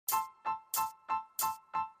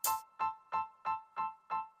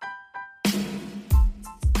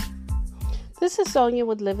This is Sonia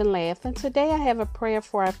with Live and Laugh, and today I have a prayer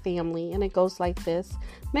for our family, and it goes like this.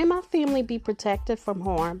 May my family be protected from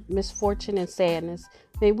harm, misfortune, and sadness.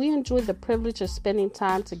 May we enjoy the privilege of spending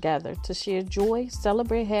time together, to share joy,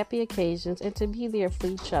 celebrate happy occasions, and to be there for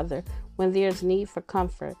each other when there is need for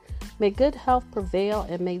comfort. May good health prevail,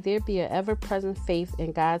 and may there be an ever-present faith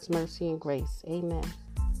in God's mercy and grace. Amen.